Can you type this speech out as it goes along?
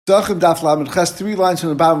Daf Lamed Ches, 3 lines from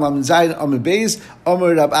the bottom, Lamed Zayin, Amud Beis,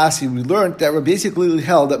 Amud Rab Asi. We learned that Rabbi basically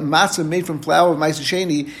held that matzah made from flour of Ma'aser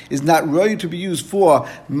Sheni is not ready to be used for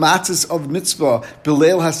matzahs of mitzvah,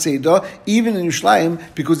 B'leil HaSeder, even in Yerushalayim,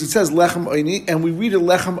 because it says Lechem Oini, and we read a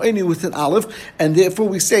Lechem Oini with an aleph, and therefore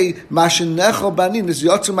we say, Mashenechel Baninis,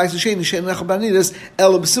 Yotzu Ma'aser Sheni, Shenechel Baninis,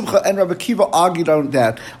 El B'Simcha, and Rabbi Akiva argued on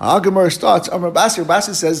that. Our Gemara starts, Amud Rab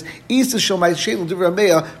Asi says, Isa Shel Ma'aser Sheni, Divrei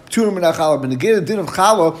Rameya, Pturim Min HaChallah, and again, the din of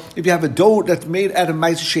Challah, if you have a dough that's made out of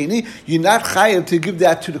Ma'aser Sheni, you're not chayav to give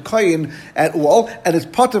that to the kohen at all, and it's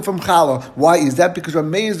potter from Challah. Why is that? Because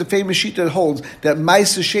Rameh is the famous sheet that holds that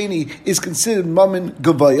Ma'aser Sheni is considered Mammon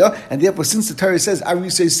Gavaya, and therefore, since the Torah says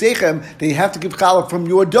Arisei Sechem, that you have to give Challah from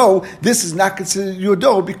your dough, this is not considered your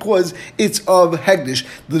dough because it's of Hegdish.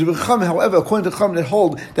 The Chacham, however, according to Chacham, that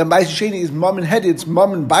hold that Ma'aser Sheni is Mammon headed, it's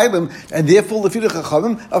Mammon Bailim, and therefore, the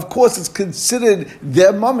Chacham, of course, it's considered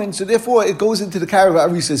their Mammon, so therefore, it goes into the category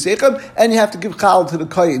of Arisei Sechem, and you have to give Challah to the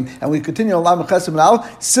kohen. And we continue on Lamed Ches now.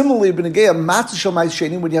 Similarly, B'negei matzah shel Ma'aser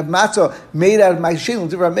Sheni, when you have matzah made out of Ma'aser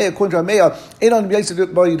Sheni, according to Rameh,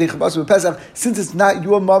 since it's not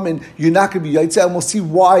your mammon, you're not going to be yaitza, and we'll see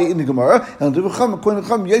why in the Gemara. And according to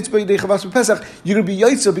Chacham, you're going to be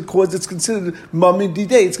yaitza because it's considered mammon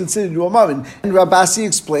didei, it's considered your mammon. And Rabasi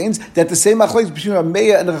explains that the same machlokes between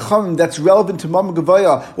Rameh and Chacham that's relevant to mammon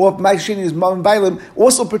gavaya, or if Ma'aser Sheni is mammon bailim,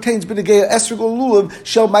 also pertains B'negei esrog or lulav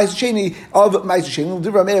shel Ma'aser Sheni of Ma'aser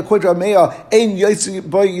Sheni. According to Rameh, ein yaitza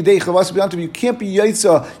by yidei chavas b'yantav. You can't be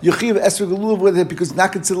yaitza yechiv esrog lulav with it because it's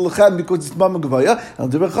not considered lechem because it's mammon gavaya.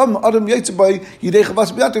 And the Chacham adam yaitza by yidei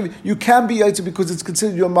chavas b'yantav. You can be yaitza because it's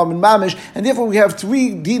considered your mammon mamish. And therefore, we have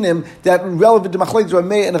 3 dinim that are relevant to machlokes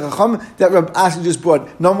Rameh and Chacham that Rab Asi just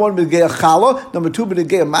brought. Number 1, b'negei challah. Number 2,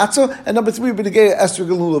 b'negei matzah. And number 3, b'negei esrog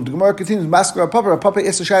lulav. The Gemara continues. Masker Papa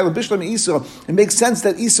Esa Shayla Bishlam Isa. It makes sense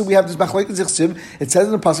that Isa we have this machlokes zichsiv. It says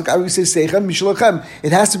in the pasuk Arisei Sechem Mishalachem.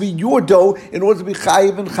 It has to be your dough in order to be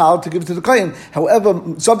chayiv and chal to give it to the kohen. However,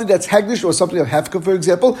 something that's hegdish or something of hefka, for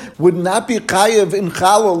example, would not be chayiv in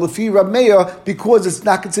chal or lefi Rameya because it's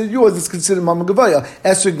not considered yours. It's considered mammon gavaya.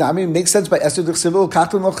 Esrog nami makes sense by esrog d'chsivil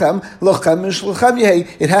katan lochem mishalachem yehei.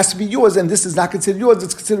 It has to be yours, and this is not considered yours.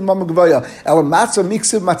 It's considered mammon gavaya. El matzah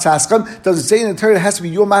miksiv matzaskam. Does it say in the Torah it has to be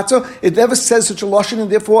your matzah? It never says such a lashon,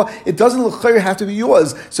 and therefore it doesn't have to be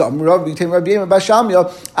yours. So that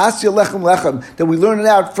we learn it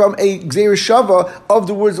out from a Gzeir Shava of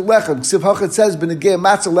the words of lechem. Ksiv Hachad says b'negei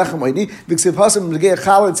matzah lechem oini. V'ksiv Hasam b'negei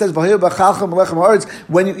challah it says v'hir b'chalchem lechem haaretz,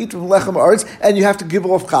 when you eat from lechem haaretz and you have to give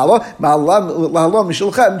off challah. Ma'alam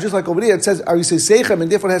mishalchem, just like over there it says Arisei Sechem,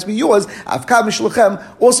 and therefore it has to be yours. Avka mishalchem,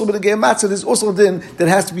 also b'negei matzah, there's also a din that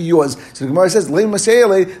has to be yours. So the Gemara says leim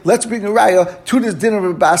masayele, let's bring a raya to this din of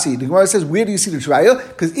Rabasi. The Gemara says where do you see this raya?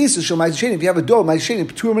 Because Isa shel Ma'aser Sheni, if you have a dough Ma'aser Sheni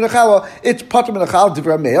p'turim min hachallah, it's patur min hachallah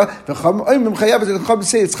divrei Rameya.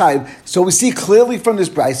 So we see clearly from this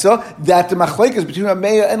brisa that the machlekes between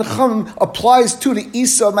Rameya and Chacham applies to the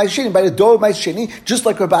Isa of Ma'aser Sheni, by the dough of Ma'aser Sheni, just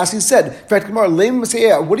like Rabasi said. In fact, Gemara,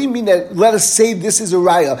 what do you mean that let us say this is a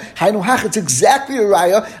raya? It's exactly a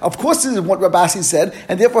raya. Of course, this is what Rabasi said,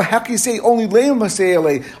 and therefore, how can you say only leim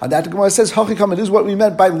masayele? On that, the Gemara says, Hachikam, it is what we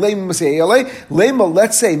meant by leim masayele. Leima,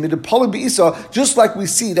 let's say, midapala beisa, just like we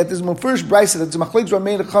see that there's my first brisa that's machlekes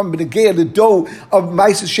Rameya and Chacham b'negei the dough of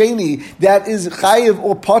Ma'aser Sheni that is chayiv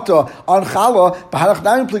or potter on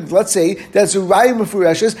challah. Let's say that's a raya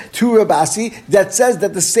mefureshes to Rabasi that says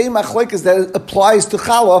that the same machlekes that applies to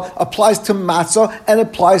challah applies to matzah and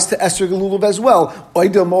applies to esrog lulav as well.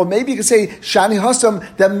 Or maybe you could say shani hasam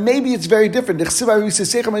that maybe it's very different. But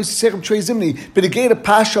again, the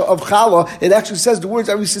pasha of challah, it actually says the words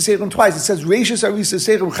Arisei Sechem twice. It says reishis Arisei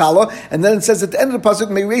Sechem challah, and then it says at the end of the pasuk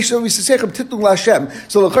may reishis Arisei Sechem titnu l'Hashem.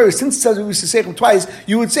 So since it says Arisei Sechem twice,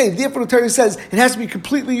 you would say therefore the Torah says it has to be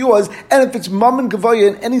completely yours, and if it's mammon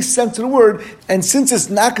gavaya in any sense of the word, and since it's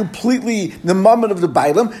not completely the mammon of the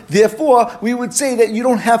bailam, therefore we would say that you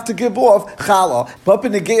don't have to give off challah. But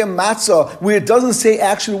in the Ge'em matzah, where it doesn't say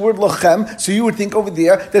actually the word lachem, so you would think over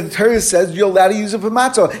there that the Torah says you're allowed to use it for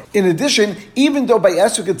matzah. In addition, even though by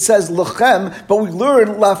esrog it says lachem, but we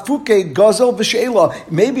learn lafuke gazel v'she'ela.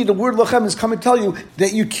 Maybe the word lachem is coming to tell you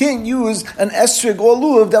that you can't use an esrog or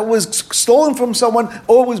lulav that was stolen from someone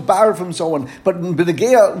or was borrowed from someone. But in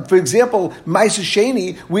B'negei, for example, Ma'aser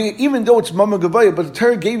Sheni, even though it's mammon gavaya, but the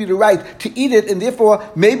Torah gave you the right to eat it, and therefore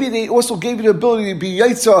maybe they also gave you the ability to be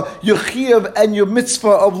yaitza, your chiyuv, and your mitzvah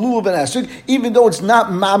of lulav and esrog, even though it's not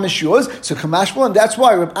mamish yours. So kamashma, and that's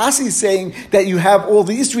why Reb Asi is saying that you have all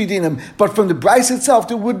these 3 dinim. But from the brisa itself,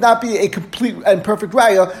 there would not be a complete and perfect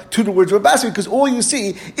raya to the words of Reb Asi, because all you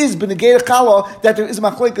see is b'negei challah that there is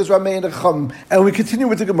machlekes Rameya and Chacham. And we continue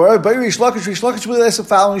with the Gemara. Rish Rish Lakish will ask the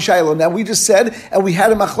following Shiloh. Now we just said, and we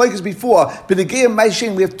had a machlokes before, but again, Ma'aseh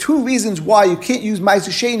Sheni, we have two reasons why you can't use Ma'aseh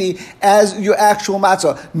Sheni as your actual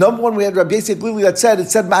matzah. Number one, we had Rabbi Yosef Lili that said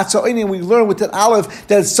matzah oini, and we learned with an aleph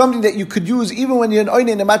that it's something that you could use even when you're in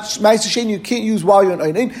oini, and Ma'aseh Sheni you can't use while you're in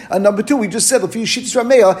oini. And number two, we just said, if you shittis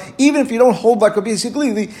Rameya, even if you don't hold like Rabbi Yosef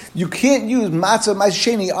Lili, you can't use matzah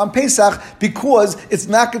Ma'aseh Sheni on Pesach because it's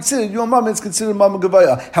not considered your mom, it's considered mama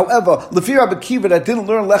gavaya. However, Lefi Rabbi Kiva that didn't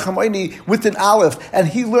learn lechem oini with an aleph, and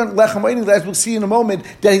he learned lechem oini, as we'll see in a moment,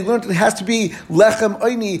 that he learned it has to be lechem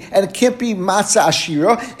oini, and it can't be matzah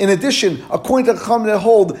ashira. In addition, according to the Chacham, they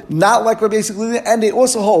hold not like Rabbi Yosef Lili, and they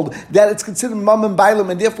also hold that it's considered mam and bailam,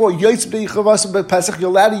 and therefore Yotz b'Chavas Pesach, you're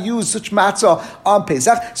allowed to use such matzah on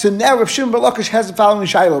Pesach. So now Rav Shimon bar Lakish has the following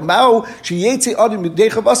shiloh: Mao sheyetze adam midei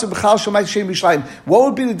Chavas b'chal shemayis shem b'shleim. What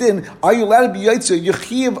would be the din? Are you allowed to be yotze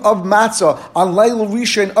yechiv of matzah on Laila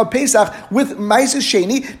Rishon of Pesach with Ma'aseh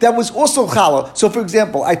Sheni that was also challah? So, for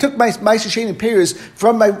example, I took my Ma'aseh Sheni payers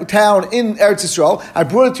from my town in Eretz Yisrael. I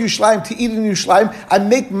brought it to Yerushalayim to eat in Yerushalayim. I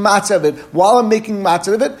make matzah of it. While I'm making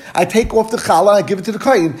matzah of it, I take off the challah and I give it to the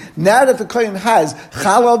kohen. Now that the kohen has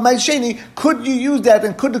challah of Ma'aseh Sheni, could you use that,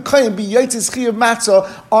 and could the kohen be yotzei of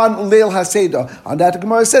matzah on Leil HaSeder? On that, the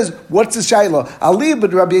Gemara says, what's the shayla? Ali,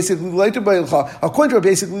 but Rabbi Yosef later by according to Rabbi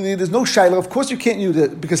Yosef, there's no shayla. Of course, you can't use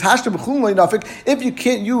it because hashta b'chulin le'nafik. If you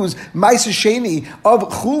can't use Ma'aseh Sheni of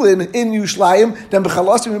chulin in Yerushalayim, then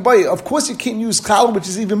b'chalasim b'bayit. Of course, you can't use challah, which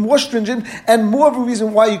is even more stringent and more of a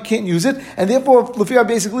reason why you can't use it. And therefore, Lefira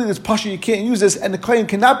basically, this pasha you can't use this, and the kohen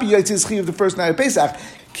cannot be yotzei of the first night of Pesach.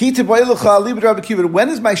 When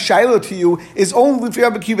is my shiloh to you is only for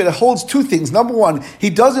Rabbi Kiva that holds two things. Number one, he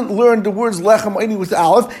doesn't learn the words lechem oini with the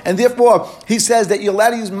aleph, and therefore he says that you're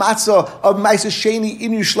allowed to use matzah of Ma'aseh Sheni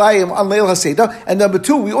in Yerushalayim on Leil HaSeder. And number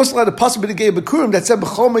two, we also had a possibility of Bikurim that said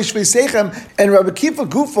b'chol meishvei seichem, and Rabbi Kiva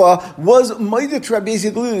Gufa was moided to Rabbi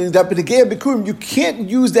Yosef that b'negei Bikurim you can't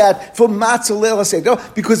use that for matzah Leil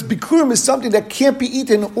HaSeder because Bikurim is something that can't be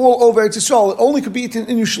eaten all over Eretz Yisrael. It only could be eaten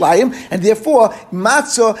in Yerushalayim, and therefore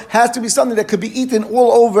matzah has to be something that could be eaten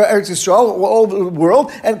all over Eretz Yisrael, all over the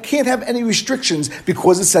world, and can't have any restrictions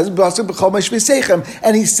because it says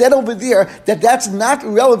and he said over there that that's not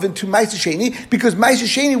relevant to Ma'aseh Sheni because Ma'aseh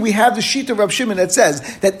Sheni we have the sheet of Rav Shimon that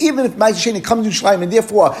says that even if Ma'aseh Sheni comes to Yerushalayim and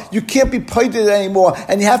therefore you can't be pointed anymore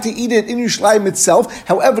and you have to eat it in Yerushalayim itself.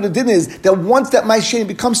 However, the din is that once that Ma'aseh Sheni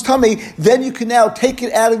becomes tummy, then you can now take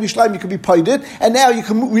it out of Yerushalayim, you can be pointed, and now you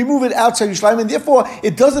can remove it outside Yerushalayim, and therefore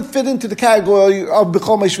it doesn't fit into the category of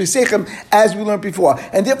B'chol Meishvei Seichem as we learned before.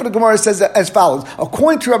 And therefore the Gemara says as follows: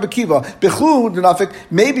 according to Rabbi Kiva, Bechulu Denafik,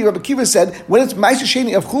 maybe Rabbi Kiva said when it's Ma'aseh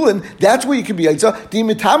Sheni of Chulin, that's where you can be Yaitza.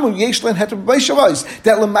 Dimitamu Yeshlen Heter B'Shavos.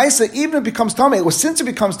 That Lemaisa, even if it becomes tummy, or since it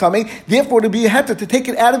becomes tummy, therefore to be a heter to take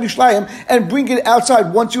it out of Yerushalayim and bring it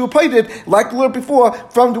outside once you applied it, like we learned before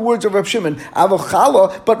from the words of Rav Shimon.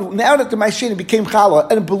 Avochala, but now that the Ma'aseh Sheni became chala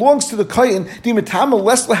and it belongs to the kohen, Dimitamu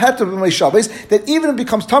less Leheter B'Shavos, that even if it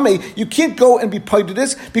becomes tummy, you can't go and be pointed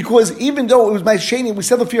this because even though it was Ma'aseh Sheni, we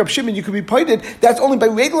said the fear of Shimon, you could be pointed. That's only by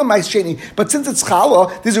regular Ma'aseh Sheni. But since it's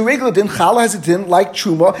challah, there's a regular din. Challah has a din like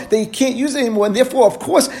truma that you can't use it anymore, and therefore, of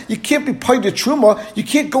course, you can't be pointed truma. You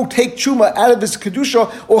can't go take truma out of its kedusha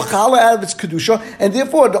or challah out of its kedusha, and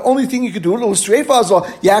therefore, the only thing you can do,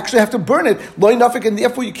 you actually have to burn it, and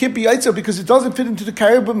therefore you can't be yaitza because it doesn't fit into the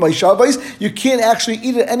karib of Maishavais. You can't actually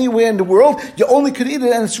eat it anywhere in the world. You only could eat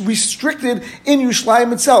it, and it's restricted in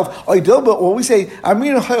Yerushalayim itself. Or we say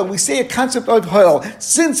we say a concept of Hayal,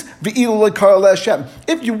 since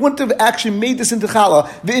if you wouldn't have actually made this into challah,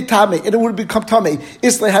 and it would have become tamei,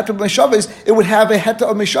 it would have a heta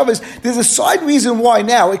of meshavis. There's a side reason why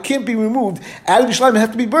now it can't be removed out of Yerushalayim and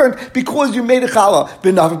have to be burned because you made a challah.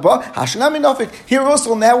 Here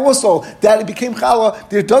also, now also, that it became challah,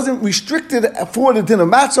 there doesn't restrict it for the din of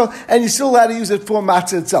matzah, and you still allowed to use it for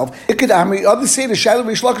matzah itself. Others say the Shiloh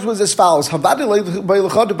Rish Lakish was as follows: in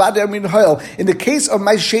the case of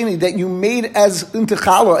Ma'aseh Sheni that you made as into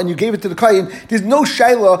challah and you gave it to the kohen, there's no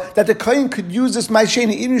shayla that the kohen could use this Ma'aseh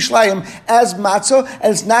Sheni in Yerushalayim as matzah,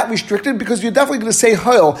 and it's not restricted because you're definitely going to say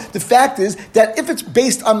hayel. The fact is that if it's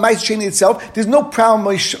based on Ma'aseh Sheni itself, there's no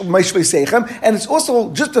problem Meishvei Seichem, and it's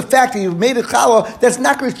also just the fact that you've made a challah that's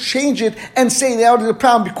not going to change it and say now there's a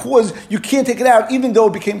problem because you can't take it out even though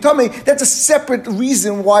it became tummy. That's a separate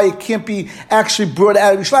reason why it can't be actually brought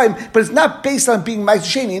out of Yerushalayim, but it's not based on being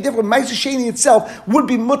Ma'aseh Sheni, and therefore Ma'aseh Sheni itself would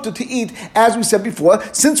be mutter to eat, as we said before,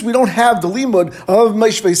 since we don't have the limud of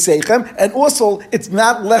Meishvei Seichem, and also it's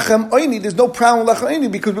not lechem oini. There's no problem with lechem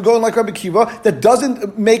oini because we're going like Rabbi Kiva that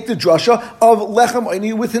doesn't make the drasha of lechem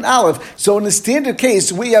oini with an aleph. So in the standard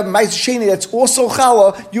case, we have mais sheni that's also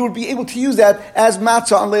challah. You would be able to use that as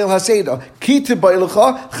matzah on Leil Haseda. Ki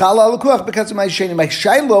tebailecha challah l'kuach because of mais sheni. My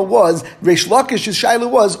shaila was Reish Lakish's shaila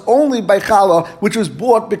was only by challah, which was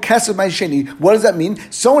bought because of mais sheni. What does that mean?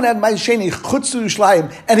 Someone had mais sheni chutz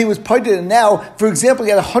Yerushalayim, and he was pointed, and now, for example,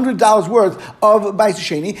 he had $100 worth of mais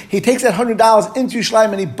sheni. He takes that $100 into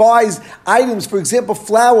Yerushalayim and he buys items, for example,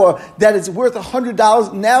 flour that is worth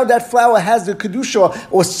 $100. Now that flour has the kedusha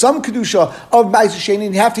or some kedusha of mais sheni,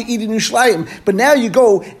 and you have to eat in Yerushalayim. But now you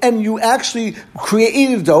go and you actually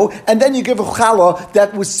create a dough, and then you give a challah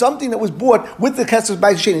that was something that was bought with the kesef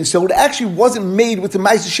mais sheni. So it actually wasn't made with the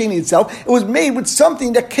mais sheni itself. It was made with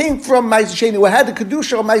something that came from mais sheni, or had the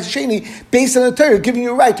kedusha of mais sheni based on the Torah, giving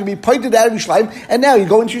you a right to be pointed out of Yerushalayim. And now you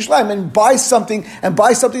go into Yerushalayim and buy something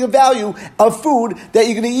of value of food that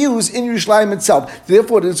you're going to use in Yerushalayim itself.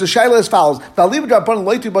 Therefore, there's a shaila as follows. According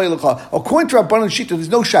to Rabbanan Shita, there's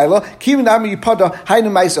no shaila.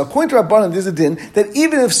 According to Rabbanan, there's a din that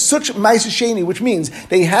even if such mais sheni, which means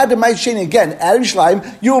they had the mais sheni again out of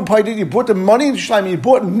Yerushalayim, you bought the money in Yerushalayim, you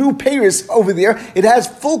bought new payers over there. It has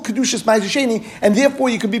full kedushas mais sheni, and therefore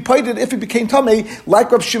you could be pointed if it became tamei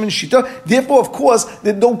like Rav Shimon Shita. Therefore, of course,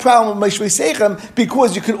 there's no problem with Meishvei Seichem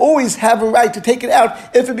because you could always have a right to take it out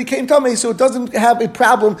if it became tamei, so it doesn't have a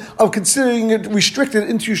problem of considering it restricted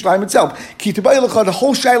into Yerushalayim itself. The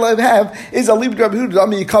whole shaila I have is a libud Rabbi Yehuda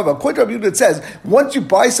Ami Yikava. According to Rabbi Yehuda, it says once you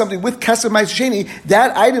buy something with kesef mais sheni,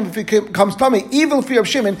 that item, if it becomes tamei, even if Rav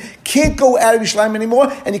Shimon can't go out of Yerushalayim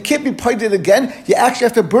anymore, and it can't be pointed again, you actually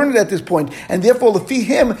have to burn it at this point, and therefore, lefi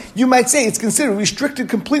him, you might say it's considered restricted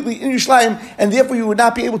completely in Yerushalayim, and therefore you would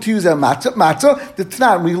not be able to use that matzah. The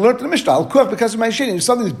Tanan, we learned in the Mishnah, al-kuach because of mais sheni. If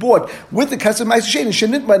something is bought with the kesef mais sheni,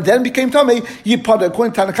 shenitma, and then became tamei, yipada.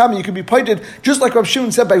 According to Tanakama, you can be pointed just like Rav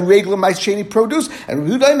Shimon said by regular mais sheni produce, and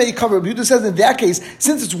Rabbi Yehuda may cover. Rabbi Yehuda says in that case,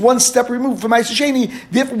 since it's one step removed from mais sheni,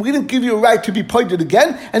 therefore we didn't give you a right to be pointed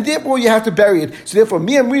again, and therefore you have to bury it. So therefore,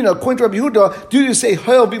 me and Rina, according to Rabbi Yehuda, do you say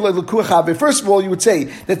hayel be like l'kuach? First of all, you would say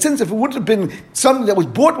that since if it would have been something that was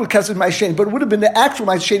bought with kesef mais sheni, but it would have been the actual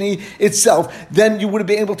mais sheni itself, then you would have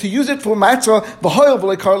been able to use it for matzah v'hayel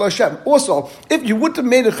v'leikar l'Hashem. Also, if you would have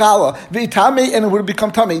made a challah v'itame and it would have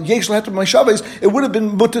become tamei, yesh l'heter m'shaves, it would have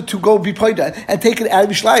been mutter to go be pointed and take it out of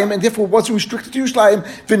Yerushalayim, and therefore it wasn't restricted to Yerushalayim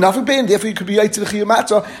v'nafik bey, and therefore you could be yaitz l'chiyah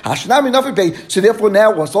matzah hashanami nafik bey. So therefore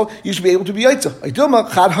now also you should be able to be yaitz.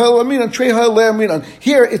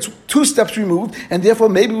 Here it's two steps removed, and therefore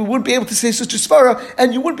maybe we wouldn't be able to say such a svara,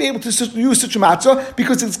 and you wouldn't be able to use such a matzah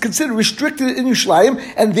because it's considered restricted in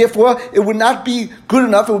Yerushalayim, and therefore it would not be good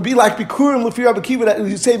enough. It would be like bikurim l'fi Rabbi Kiva that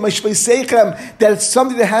you say Meishvei Seichem, that it's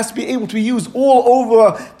something that has to be able to be used all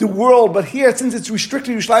over the world. But here, since it's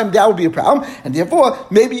restricted in Yerushalayim, that would be a problem, and therefore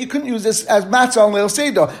maybe you couldn't use this as matzah on Leil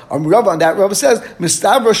Seder. Rava on that, Rava says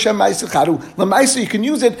Mistavra Shem Ma'aser Charu. L'Ma'aser you can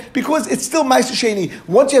use it because it's still Ma'aser Sheni.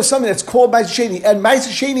 Once you have something that's called Ma'aser Sheni, and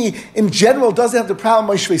Ma'aser Sheni in general doesn't have the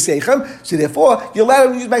problem Meishvei Seichem, so therefore you're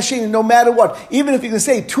allowed to use Ma'aser Sheni no matter what. Even if you can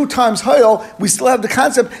say 2 times Hayel, we still have the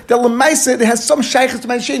concept that L'Ma'aser it has some shaykhs to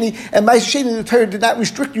Ma'aser Sheni, and Ma'aser Sheni the Torah did not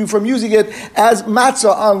restrict you from using it as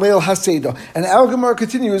matzah on Leil HaSeder. And our Gemara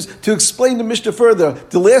continues to explain the Mishnah further.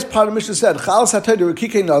 The last part of the Mishnah said, Chalas HaTorah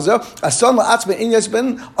Rikikei Nazar, Asan La'atzme In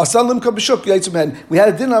Yasben, Asan Limka B'Shuk Yaitzumen. We had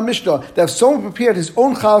a din on Mishnah that if someone prepared his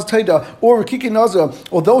own Chalas Torah or Rikikei Nazar,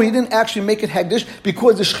 although he didn't actually make it Hagdish,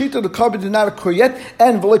 because the Shechita, the carbon did not occur yet,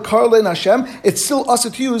 and V'le Karlein Hashem, it's still also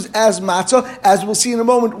to use as matzah, as we'll see in a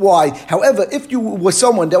moment why. However, if you were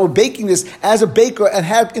someone that were baking this as a baker and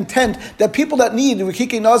had intent that people that need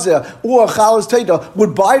Rikikei Nazar or Chalas Torah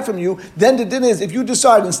would buy it from you, then the din is, if you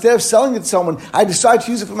decide, instead of selling it to someone, I decide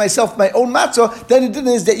to use it for myself, my own matzah, then the din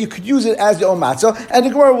is that you could use it as your own matzah, and the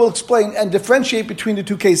Gemara will explain and differentiate between the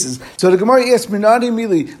two cases. So the Gemara asks, Minadi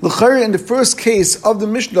Mili, L'chari, in the first case of the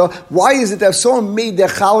Mishnah, why is it that if someone made their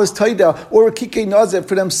Chalas Torah or Rikikei Nazar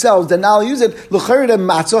for themselves, then now use it, L'chari the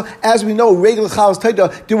matzah, as we know, regular Chalas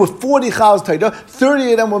Torah, there were 40 Chalas Torah,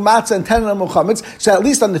 30 of them were matzah and 10 of them were chametz, so at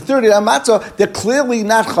least on the 30 of them matzah, they're clearly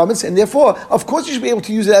not chametz, and therefore, of course you should be able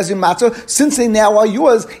to use it as your matzah, since they now are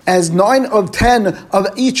yours, as 9 of 10 of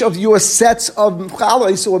each of your sets of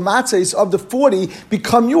chalas or matzahs of the 40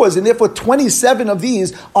 become yours, and therefore 27 of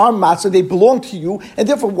these are matzah, they belong to you, and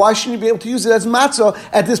therefore why shouldn't you be able to use it as matzah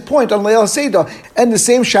at this point on Leil Seder? And the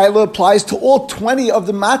same shaila applies to all 20 of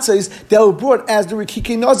the matzahs that were brought as the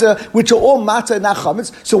Rikikei Nazar, which are all matzah and not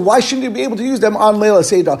chametz, so why shouldn't you be able to use them on Leil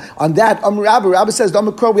Seder? On that, Rabbi says,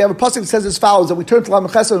 we have a pasuk says as follows, that we turn to Lamed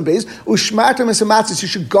Chesed and Beis, Ushmartem es matzahs, you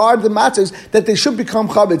should guard the matzahs, that they should become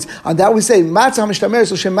chametz. On that we say, matzah hamishtamer,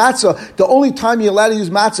 so matzah, the only time you're allowed to use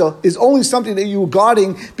matzah is only something that you are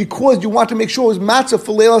guarding because you want to make sure it's matzah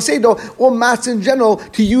for Leil Seder or matzah in general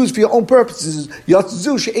to use for your own purposes.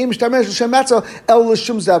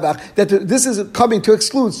 That this is coming to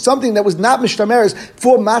exclude something that was not mishtameres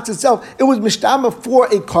for matzah itself. It was mishtamer for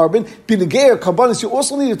a carbon. B'negei karbanis, you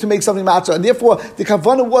also needed to make something matzah, and therefore the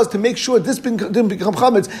kavanah was to make sure this didn't become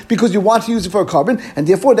chametz because you want to use it for a carbon, and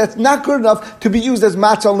therefore that's not good enough to be used as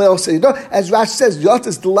matzah on Leil Seder. As Rashi says,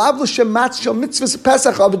 Yotis l'lav l'shem matzah shel mitzvah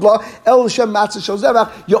pesach avidla el l'shem matzah shel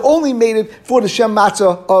zevach. You only made it for the shem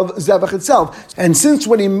matzah of zevach itself. And since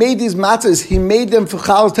when he made these matzahs, he made them for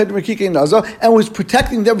chalas tedim rekikei nazar and was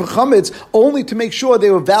protecting them from chametz only to make sure they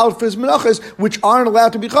were valid for his menachos, which aren't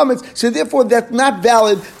allowed to be chametz. So therefore, that's not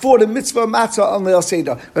valid for the mitzvah matzah on Leil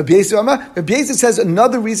Seder. Rabbi Yosef says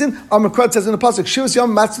another reason. Amakrot says in the pasuk, Shivas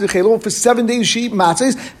Yom matzah dechelo, for 7 days she eat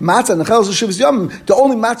matzahs. Matzah nechel Shivas Yom. The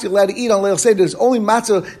only matzah you're allowed to eat on Leil Seder is only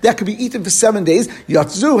matzah that could be eaten for 7 days.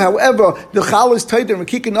 Yatzu, however, the chalas tedim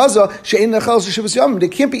rekikei nazar she'ein nechel Shivas Yom. They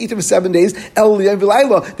can't be eaten for 7 days. They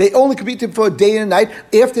only can be eaten for a day and a night.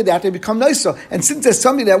 After that, they become nicer. And since there's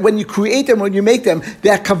something that when you create them, when you make them,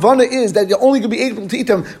 that kavanah is that you're only going to be able to eat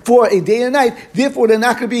them for a day and a night, therefore they're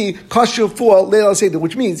not going to be kosher for Leil Seder,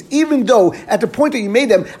 which means even though at the point that you made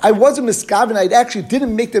them, I wasn't miskaven, I actually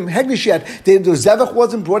didn't make them hegdish yet. The zevach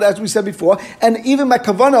wasn't brought, as we said before, and even my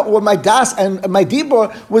kavanah or my das and my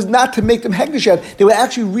dibur was not to make them hegdish yet. They were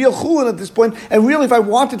actually real chulin at this point, and really if I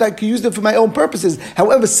wanted, I could use them for my own purposes.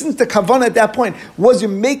 However, since the kavanah at that point was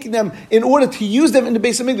you're making them in order to use them in the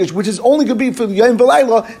Beis HaMikdash, which is only going to be for the Yom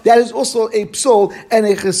V'Layla, that is also a psol and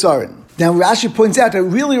a chesaron. Now Rashi points out that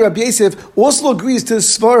really Rabbi Yosef also agrees to the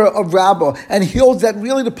svara of Rabbah, and he holds that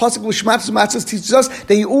really the pasuk with shmatzah matzahs teaches us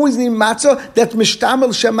that you always need matzah that's mishtamer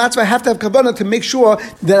l'shem matzah. I have to have kavanah to make sure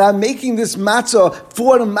that I'm making this matzah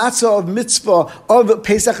for the matzah of mitzvah of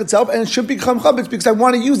Pesach itself, and it should become chametz because I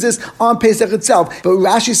want to use this on Pesach itself. But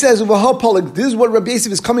Rashi says, this is what Rabbi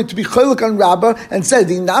Yosef is coming to be cholik on Rabbah and said,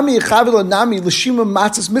 the nami yechavil nami l'shima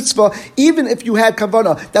matzahs mitzvah. Even if you had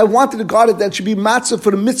kavanah that wanted to guard it, that should be matzah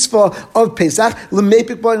for the mitzvah of Pesach,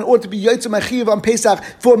 l'meipik, in order to be yotzei machiv on Pesach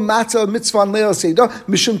for matzah mitzvah on Leil Seder,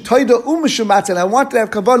 mishum toida umishum matzah, and I want to have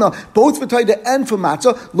kavanah both for toida and for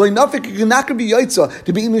matzah. Lo nafik, you're not going to be yotzei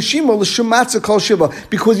to be in the shima l'shum matzah kol shiva,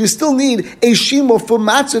 because you still need a shima for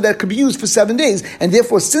matzah that could be used for 7 days, and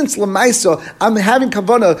therefore since l'maisa I'm having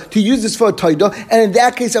kavanah to use this for a toida, and in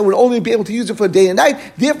that case I would only be able to use it for a day and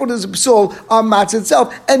night. Therefore there's a psol on matzah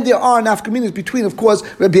itself, and there are nafkaminas between, of course,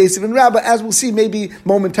 Rabbi Yosef and Rabbah, as we'll see maybe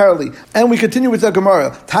momentarily. And we continue with the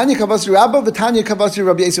Gemara. Tanya Kavasi Rabbah, V'Tanya Kavasi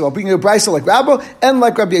Rabbi Yosef. I'll bring you a brisa like Rabbah and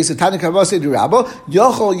like Rabbi Yosef. Tanya Kavasi Rabbah.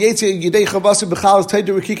 Yochol Yetzei Yidei Kavasi B'Chalas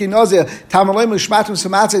Teidu Rekikei Nazir. Tamalim Shmatim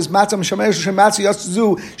Samatzes Matzah Mishamer Shematzah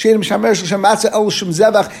Yatzu Shein Mishamer Shematzah El Shem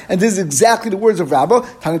Zevach. And this is exactly the words of Rabbah.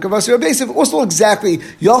 Tanya Kavasi Rabbi Yosef. Also exactly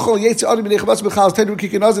Yochol Yetzei Adam Yidei Kavasi B'Chalas Teidu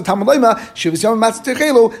Rekikei Nazir. Tamalim Shivas Yom Matzah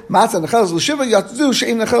Techelu Matzah Nechelas L'Shiva Yatzu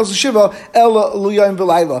Shein Nechelas L'Shiva El Luyayim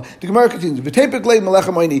V'Layla. The Gemara continues. V'Tepik Lei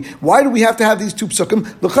Melechem Oini. Why do we have to have these two psukim?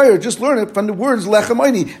 L'chayr, just learn it from the words lechem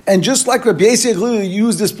oini. And just like Rabbi Yosef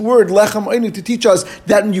used this word lechem oini to teach us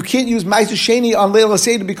that you can't use ma'aser sheni on Leil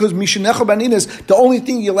Seder because mishanecha baninas, the only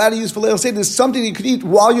thing you're allowed to use for Leil Seder is something you could eat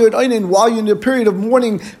while you're at einin, while you're in the period of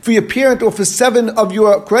mourning for your parent or for 7 of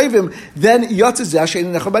your kravim, then yatzah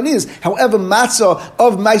sheni necha baninas. However, matzah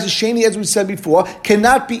of ma'aser sheni, as we said before,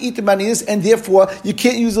 cannot be eaten baninas, and therefore you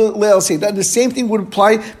can't use Leil Seder. And the same thing would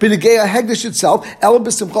apply b'negei hegdish itself, ela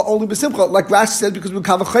b'simcha, only b'simcha, like Rashi said, because we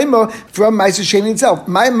kavachayma from Ma'aser Sheni itself.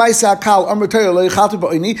 My Ma'aser Kal Amar Torah Lo Yichaltu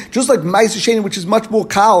Ba'ini, just like Ma'aser Sheni, which is much more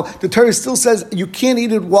kal, the Torah still says you can't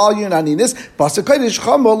eat it while you're in aninis. Basa Kodesh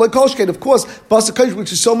Chama Lo Kol Shkei. Of course, Basa Kodesh,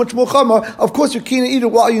 which is so much more chama, of course you can't eat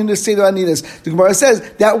it while you're in the state of aninis. The Gemara says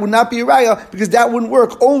that would not be a raya because that wouldn't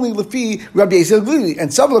work only lefi Rabbi Yosef Glili. And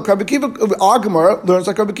Savla Rabbi Kiva, our Gemara learns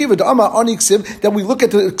like Rabbi Kiva, the Amma Ani Ksiv, that we look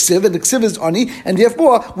at the Ksiv and the Ksiv is Ani, and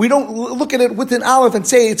therefore we don't look at it with an aleph and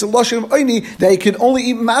say it's a lashon of Ani that you can only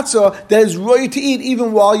eat matzah that is roy to eat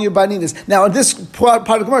even while you're baninas. Now, in this part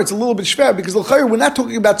of the Gemara, it's a little bit shver because we're not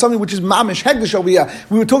talking about something which is mamish hegdish over here.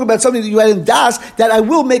 We were talking about something that you had in das that I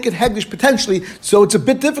will make it hegdish potentially. So it's a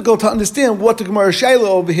bit difficult to understand what the Gemara Shaila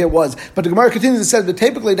over here was. But the Gemara continues and says,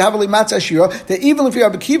 "Typically, to have a matzah shira, that even if you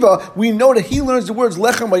have a kiva, we know that he learns the words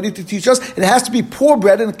lechem need to teach us. It has to be poor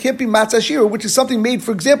bread and it can't be matzah shira, which is something made,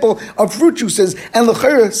 for example, of fruit juices. And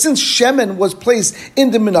l'chayr, since shemen was placed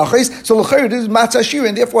in the menachos. So l'chayr this is matzah shira,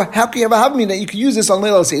 and therefore how can you have a havamina that you can use this on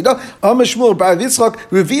Leil Seder? Amar Shmuel bar Yitzchak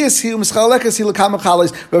revius hi u'mischalekas hi l'kama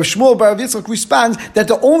chalas. Rav Shmuel bar Yitzchak responds that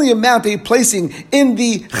the only amount that you're placing in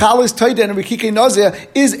the chalas taida and rikike nazir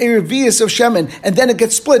is a revius of shemen, and then it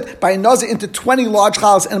gets split by a nazir into 20 large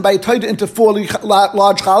chalas and by a taida into 4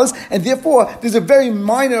 large chalas, and therefore there's a very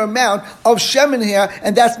minor amount of shemen here,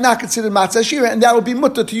 and that's not considered matzah shira, and that would be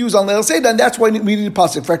mutter to use on Leil Seder, and that's why we need a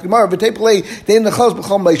pasuk.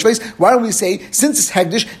 Why don't we say, since it's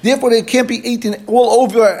hegdish, therefore they can't be eaten all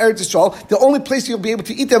over Eretz Yisrael. The only place you'll be able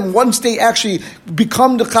to eat them once they actually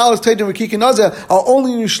become the chalas taida and rikike nazir are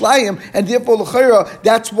only in Yerushalayim, and therefore l'chayra,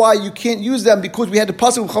 that's why you can't use them, because we had the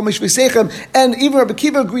pasuk chomesh v'seichem, and even Rabbi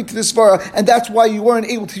Kiva agreed to this svara, and that's why you weren't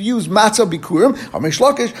able to use matzah bikurim.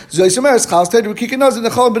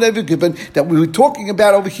 That we were talking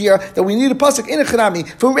about over here, that we need a pasuk in a chanami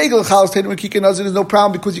for regular chalas taida and rikike nazir. There's no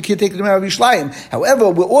problem because you can't take them out of Yerushalayim. However,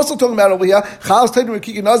 we're also talking about over here chalas taida and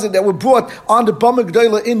rikike nazir that were brought on the Bama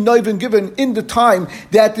G'dayla in Noiv given in the time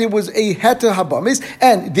that there was a heter habamis,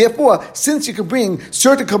 and therefore, since you could bring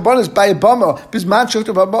certain karbanos by a bama, bisman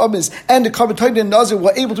shoftim habamis, and the karban taida and nazir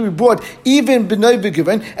were able to be brought even b'Noiv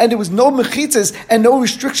given, and there was no mechitzas and no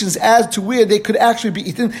restrictions as to where they could actually be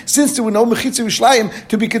eaten, since there were no mechitzas Yerushalayim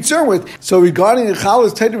to be concerned with. So regarding the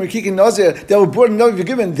chalas taida and rikike nazir that were brought in Noiv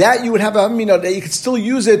given, that you would have a hamina that you could still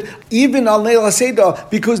use it even on Leil Seder,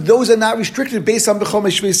 because those are not restricted based on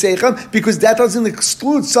b'chomesh v'seichem, because that doesn't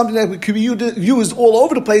exclude something that could be used all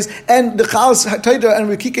over the place, and the chalas taida and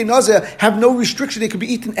rikike nazir have no restriction; they could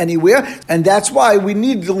be eaten anywhere, and that's why we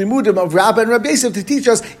need the limudim of Rabbah and Rabbi Yosef to teach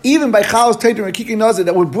us, even by chalas taida and rikike nazir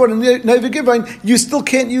that were brought in Noiv Givon, you still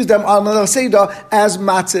can't use them on the Seder as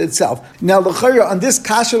matzah itself. Now, l'chayra on this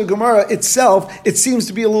kasha Gemara itself, it seems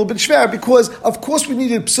to be a little bit schwer, because of course we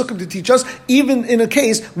needed psukim to teach us, even in a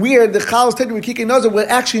case where the chalas taida and rikike nazir were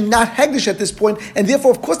actually not hegdish at this point, and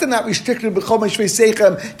therefore, of course, they're not restricted b'chomesh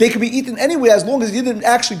v'seichem. They can be eaten anywhere as long as you didn't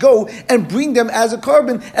actually go and bring them as a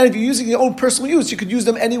carbon. And if you're using your own personal use, you could use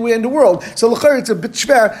them anywhere in the world. So l'chayr, it's a bit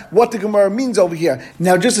schwer what the Gemara means over here.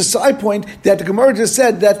 Now, just a side point, that the Gemara just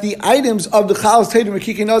said that the items of the chalas taida and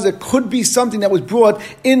rikike nazir could be something that was brought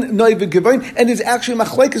in Noiv Givon, and there's actually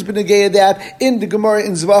machlekes b'negei that in the Gemara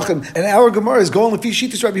in Zvachim. And our Gemara is going with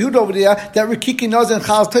Shittas Rabbi Yehuda over there that rikike nazir and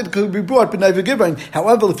chalas taida could be brought in Noiv Givon.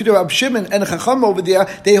 However, if you Rabbi Shimon and Chacham over there,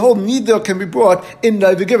 they hold neither can be brought in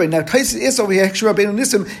Noiv Givon. Now, Taisus is over here, Hechsher Rabbeinu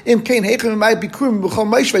Nisim, Im Kain Hechem Mai Bikurim B'chol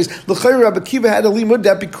Meishveis. L'chayr Rabbi Kiva had a limud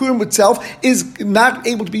that Bikurim itself is not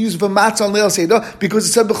able to be used for matzah on Leil Seder because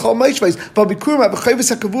it said B'chol Meishveis. But Bikurim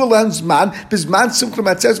B'chayvis HaKavur Lehan Zman B'zman Simchel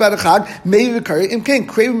Matzes V'Adachag Mei V'Kari Im Kain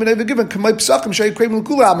Kravim Noiv Givon Kamei P'sachim Shay Kravim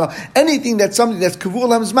L'Kulama. Anything that's something that's Kavur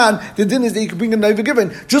Lehan Zman, the din is that you can bring a Noiv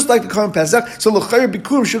Givon just like the Korban Pesach. So L'chayr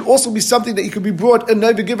Bikurim should also be something that you could be brought in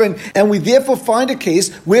Noiv Givon, and we therefore find a case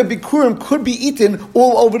where Bikurim could be eaten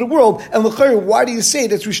all over the world. And l'chayr, why do you say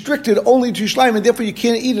that's restricted only to Yerushalayim and therefore you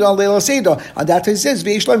can't eat it on Leil Seder? On that it says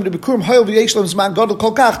V'Yeshlayim the Bikurim Hayol V'Yeshlayim Zman Gadol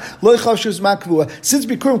Kol Kach Lo Yichav Zman Kavua. Since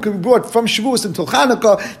Bikurim can be brought from Shavuos until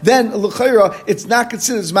Chanukah, then l'chayr it's not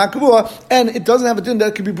considered Zman Kavua, and it doesn't have a din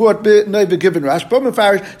that can be brought Noiv Givon. Rashba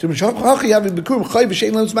Mefarish to Mishach having Bikurim Chay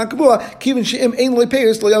V'Shein Lo Zman Kavua Kivin Sheim Ein Lo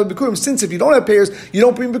Peiros Lo Yav Bikurim. Since if you don't have peiros, you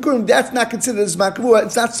don't bring Bikurim. That's not considered Zman Kavua.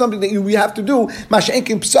 It's not something that we have to do.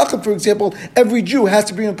 Masha'enkin Pesachim, for example, every Jew has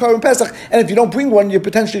to bring a Korban Pesach, and if you don't bring one, you're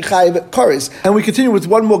potentially chayiv kares. And we continue with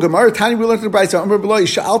one more Gemara. Tani we learned the Brayso. Amar B'loi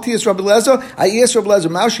Sha'alti es Rabbi Lezer. I asked Rabbi Lezer,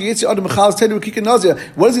 Ma'ashi Yetzi Adam Chalas Tedu Rikike Nazir.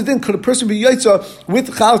 What is it then? Could a person be Yetza with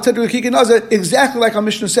Chalas Tedu Rikike Nazir? Exactly like our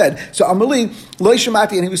Mishnah said. So Amali Loi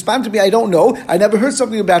Shemati, and he responded to me, I don't know. I never heard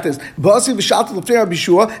something about this. Ba'asi V'Shalti L'Fnei Rabbi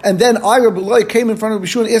Shua, and then I, Rabbi Loi, came in front of Rabbi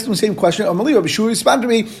Shua and asked him the same question. Amali Rabbi Shua responded to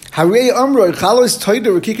me, Harei Amroi Chalas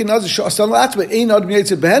Tedu Rikike Nazir Sha'asan L'Atzma Ein Adam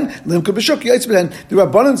Yetzi Behen Limka B'Shuk Yetzi Behen. The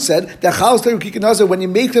Rabbanan said that Chalas Tedu Rikike Nazir, when you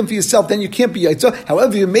make them for yourself, then you can't be Yetza.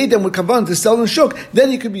 However, you made them with Kavan to sell in Shuk,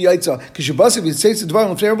 then you could be Yetza.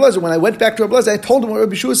 When I went back to Rabbi Lezer, I told him what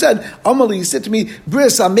Rabbi Shua said. Amali, he said to me,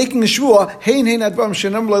 Bris, I'm making a shua. These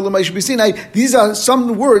are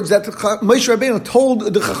some words that Moshe Rabbeinu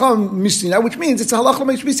told the Chacham Mishnah, which means it's a halacha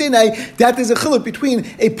Moshe. That there's a chiluk between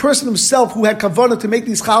a person himself who had kavanah to make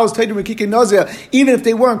these chalas taida rikike nazir, even if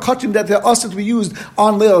they weren't kachim that they're also to be used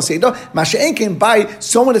on Leil Seder. Masha'enkin, by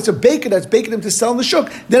someone that's a baker that's baking them to sell in the shuk,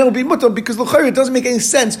 then it will be mutter, because l'chayr it doesn't make any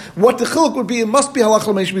sense what the chiluk would be. It must be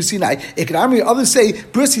halacha Moshe Sinai. It can others say,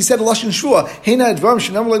 Bris, he said lashon shua.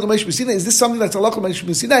 Is this something that's halacha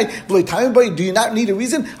Moshe Sinai? Do you not need a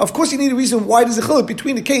reason? Of course you need a reason. Why there's a chiluk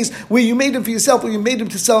between the case where you made them for yourself or you made them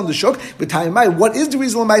to sell in the shuk? What is the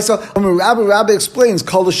reason? Rabbi explains,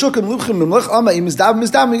 call the shuk and luchim mimlech ama im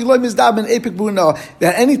mizdab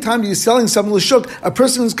that anytime you're selling something l'shuk, a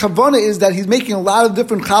person's kavanah is that he's making a lot of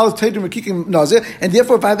different chalas, taidim, rekikim, nazir, and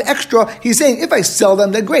therefore if I have extra, he's saying if I sell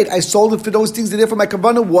them, then great. I sold it for those things, and therefore my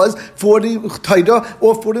kavanah was for the taida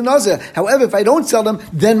or for the nazir. However, if I don't sell them,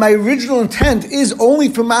 then my original intent is only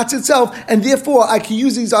for matzah itself, and therefore I can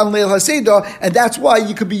use these on leil haseda, and that's why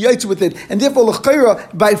you could be yaitz with it. And therefore,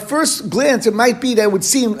 l'chayra, by first glance, it might be that it would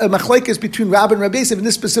seem a machlekes between Rabbi and Rabbi Yosef in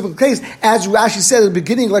this specific case, as Rashi said at the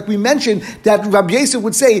beginning, like we mentioned, that Rabbi Yosef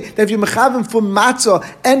would say that if you're mechavim for matzah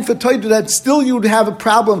and for toida, that still you would have a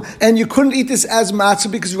problem, and you couldn't eat this as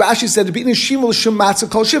matzah because Rashi said to be in shimul shem matzah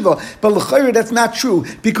kol shiva. But l'chayra, that's not true,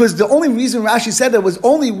 because the only reason Rashi said that was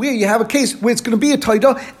only where you have a case where it's going to be a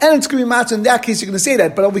toida and it's going to be matzah. In that case, you're going to say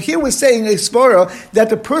that. But over here, we're saying a svara that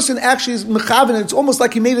the person actually is mechavim. It's almost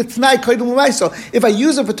like he made a t'nai koydem l'maisa. If I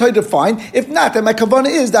use it for toida, fine. If not, then my kavanah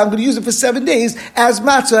is that I'm going to use it for 7 days as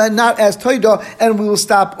matzah and not as toida, and we will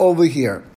stop over here.